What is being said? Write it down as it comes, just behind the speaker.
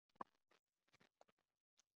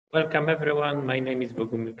Welcome everyone, my name is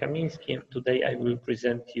Bogumil Kamiński and today I will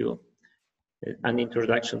present you an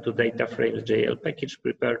introduction to DataFrames.jl package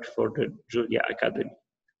prepared for the Julia Academy.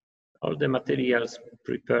 All the materials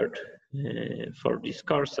prepared for these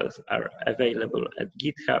courses are available at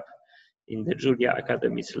GitHub in the Julia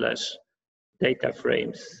Academy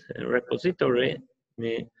 /DataFrames repository.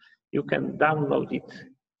 You can download it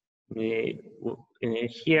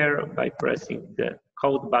here by pressing the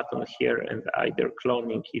code button here and either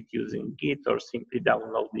cloning it using Git or simply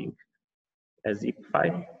downloading a zip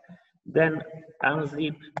file. Then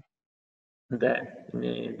unzip the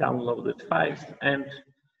downloaded files and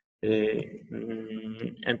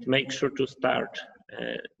make sure to start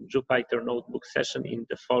a Jupyter Notebook session in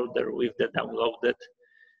the folder with the downloaded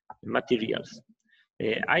materials.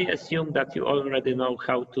 I assume that you already know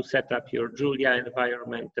how to set up your Julia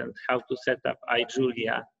environment and how to set up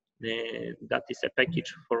iJulia. That is a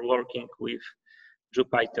package for working with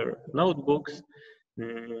Jupyter notebooks.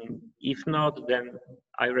 If not, then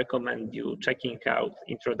I recommend you checking out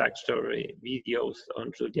introductory videos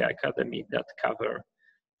on Julia Academy that cover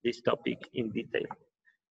this topic in detail.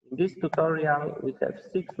 In this tutorial, we have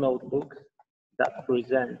 6 notebooks that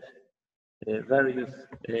present various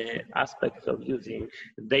aspects of using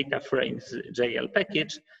DataFrames.jl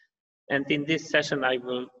package. And in this session, I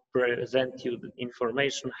will present you the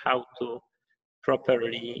information how to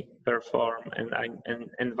properly perform an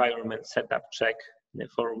environment setup check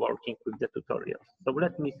for working with the tutorial. So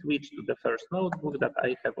let me switch to the first notebook that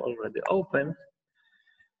I have already opened.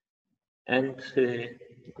 And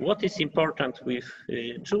what is important with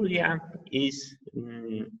Julia is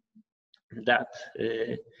that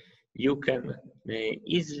you can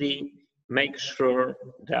easily make sure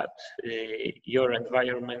that your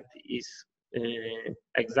environment is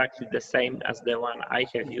exactly the same as the one I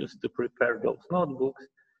have used to prepare those notebooks.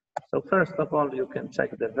 So first of all, you can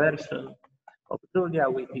check the version of Julia,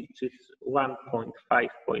 which is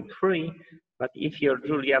 1.5.3. But if your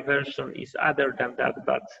Julia version is other than that,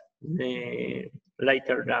 but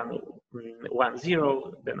later than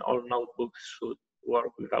 1.0, then all notebooks should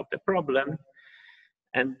work without a problem.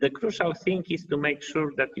 And the crucial thing is to make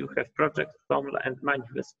sure that you have project toml and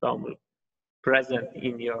manifest toml present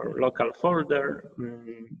in your local folder.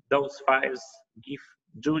 Those files give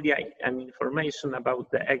Julia an information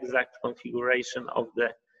about the exact configuration of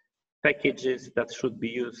the packages that should be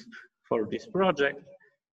used for this project.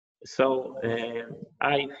 So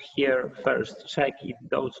I here first check if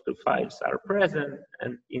those 2 files are present,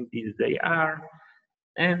 and indeed they are.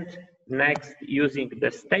 And next, using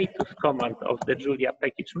the status command of the Julia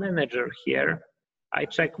package manager here, I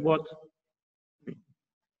check what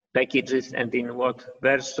packages and in what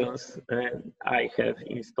versions I have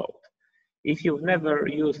installed. If you've never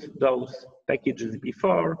used those packages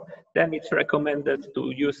before, then it's recommended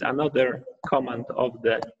to use another command of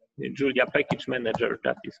the Julia package manager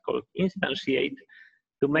that is called instantiate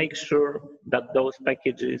to make sure that those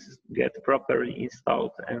packages get properly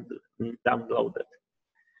installed and downloaded.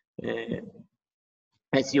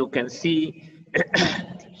 As you can see,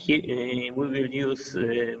 we will use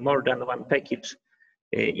more than one package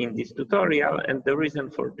in this tutorial, and the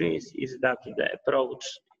reason for this is that the approach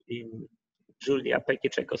in Julia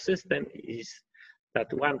package ecosystem is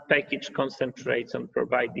that one package concentrates on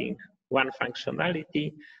providing one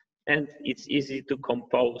functionality, and it's easy to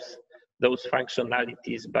compose those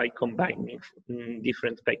functionalities by combining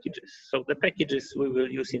different packages. So the packages we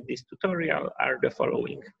will use in this tutorial are the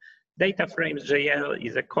following. DataFrames.jl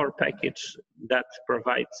is a core package that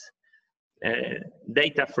provides a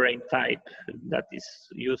data frame type that is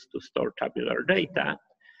used to store tabular data.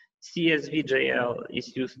 CSV.jl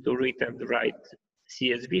is used to read and write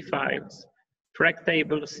CSV files.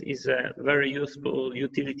 Fractables is a very useful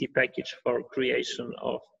utility package for creation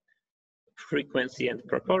of frequency and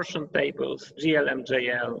proportion tables.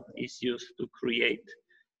 GLM.jl is used to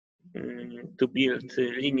build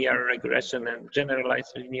linear regression and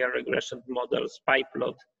generalized linear regression models.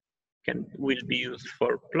 PyPlot will be used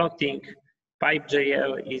for plotting.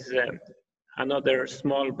 Pipe.jl is another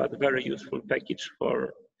small but very useful package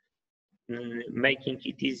for making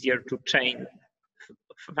it easier to chain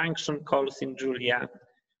function calls in Julia.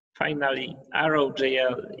 Finally,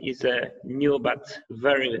 Arrow.jl is a new but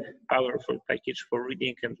very powerful package for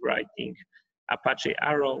reading and writing Apache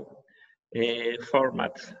Arrow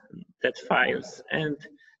format that files. And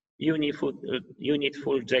Unitful.jl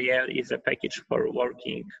is a package for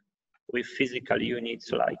working with physical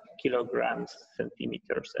units like kilograms,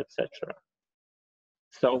 centimeters, etc.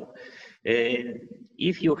 So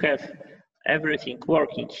if you have everything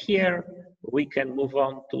working here, we can move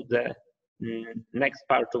on to the next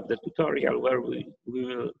part of the tutorial, where we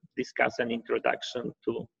will discuss an introduction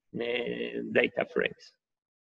to data frames.